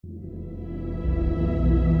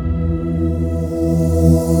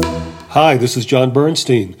Hi, this is John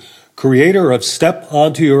Bernstein, creator of Step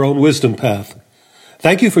Onto Your Own Wisdom Path.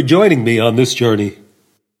 Thank you for joining me on this journey.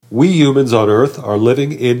 We humans on Earth are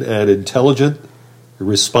living in an intelligent,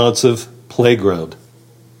 responsive playground.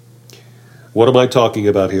 What am I talking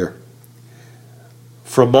about here?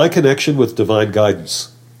 From my connection with divine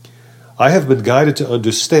guidance, I have been guided to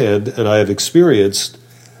understand, and I have experienced,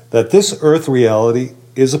 that this Earth reality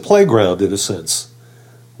is a playground in a sense,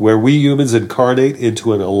 where we humans incarnate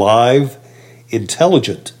into an alive,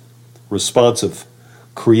 intelligent, responsive,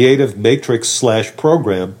 creative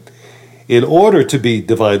matrix/program in order to be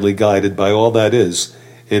divinely guided by all that is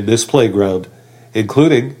in this playground,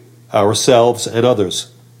 including ourselves and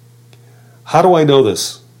others. How do I know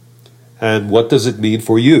this? And what does it mean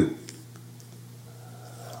for you?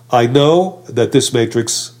 I know that this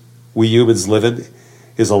matrix we humans live in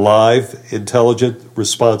is alive, intelligent,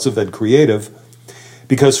 responsive, and creative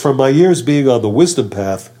because from my years being on the wisdom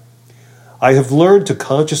path, I have learned to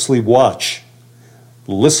consciously watch,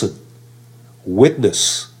 listen,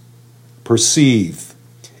 witness, perceive,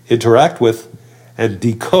 interact with, and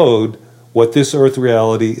decode what this earth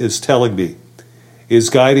reality is telling me, is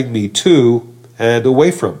guiding me to and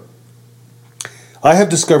away from. I have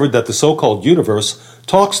discovered that the so-called universe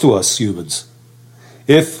talks to us humans,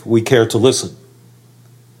 if we care to listen.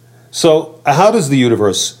 So, how does the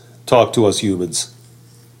universe talk to us humans?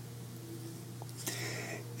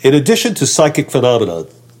 In addition to psychic phenomena,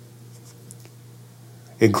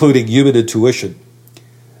 including human intuition,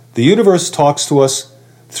 the universe talks to us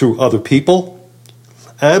through other people,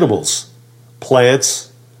 animals,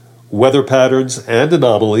 plants, weather patterns and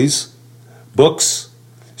anomalies, books,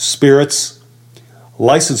 spirits,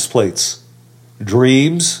 license plates,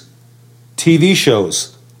 dreams, TV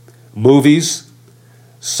shows, movies,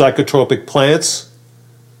 psychotropic plants,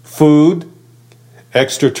 food,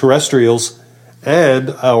 extraterrestrials, and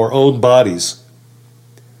our own bodies.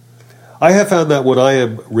 I have found that when I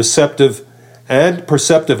am receptive and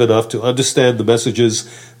perceptive enough to understand the messages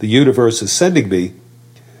the universe is sending me,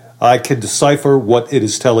 I can decipher what it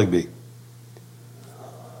is telling me.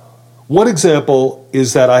 One example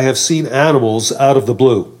is that I have seen animals out of the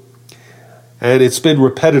blue, and it's been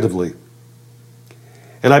repetitively.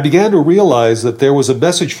 And I began to realize that there was a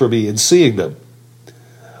message for me in seeing them.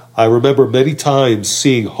 I remember many times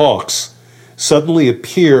seeing hawks suddenly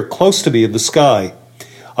appear close to me in the sky,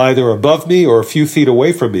 either above me or a few feet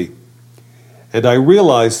away from me. And I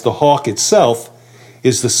realized the hawk itself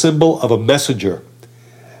is the symbol of a messenger,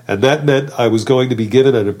 and that meant I was going to be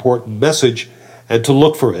given an important message and to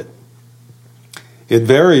look for it.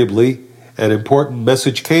 Invariably, an important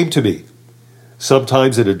message came to me,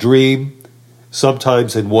 sometimes in a dream,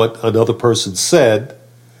 sometimes in what another person said,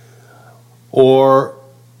 or,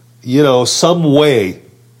 some way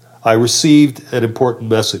I received an important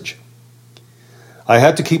message. I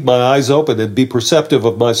had to keep my eyes open and be perceptive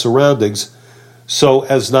of my surroundings so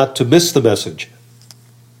as not to miss the message.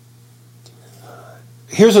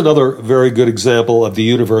 Here's another very good example of the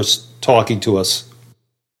universe talking to us.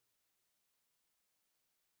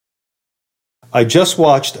 I just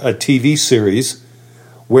watched a TV series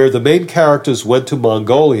where the main characters went to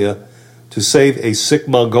Mongolia to save a sick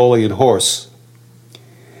Mongolian horse.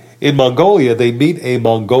 In Mongolia, they meet a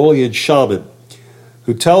Mongolian shaman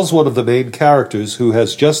who tells one of the main characters, who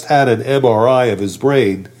has just had an MRI of his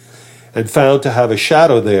brain and found to have a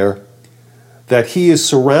shadow there, that he is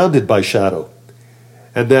surrounded by shadow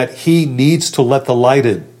and that he needs to let the light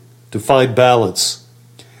in to find balance,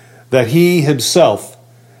 that he himself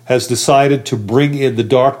has decided to bring in the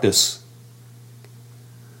darkness.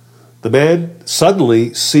 The man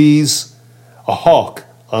suddenly sees a hawk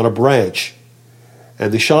on a branch,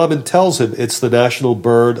 and the shaman tells him it's the national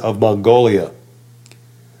bird of Mongolia.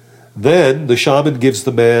 Then the shaman gives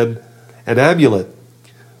the man an amulet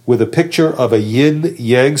with a picture of a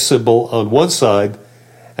yin-yang symbol on one side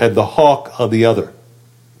and the hawk on the other.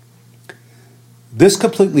 This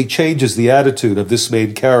completely changes the attitude of this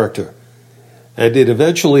main character, and it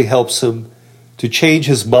eventually helps him to change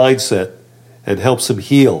his mindset and helps him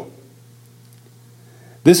heal.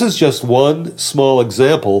 This is just one small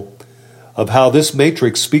example of how this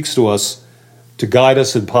matrix speaks to us to guide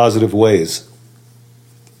us in positive ways.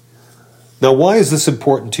 Now, why is this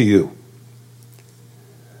important to you?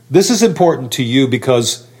 This is important to you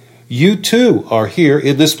because you too are here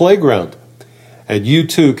in this playground, and you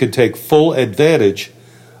too can take full advantage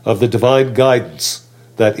of the divine guidance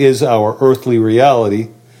that is our earthly reality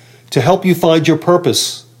to help you find your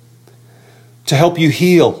purpose, to help you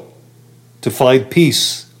heal, to find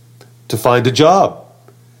peace, to find a job,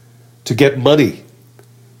 to get money,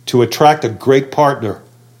 to attract a great partner,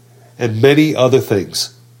 and many other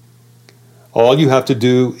things. All you have to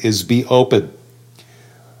do is be open,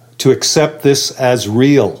 to accept this as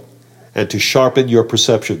real, and to sharpen your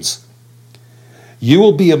perceptions. You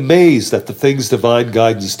will be amazed at the things divine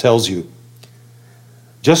guidance tells you.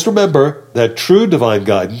 Just remember that true divine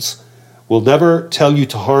guidance will never tell you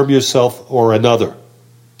to harm yourself or another.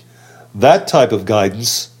 That type of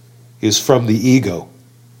guidance is from the ego.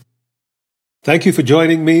 Thank you for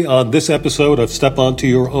joining me on this episode of Step Onto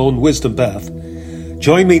Your Own Wisdom Path.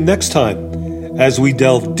 Join me next time as we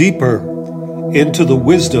delve deeper into the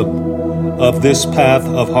wisdom of this path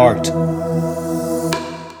of heart.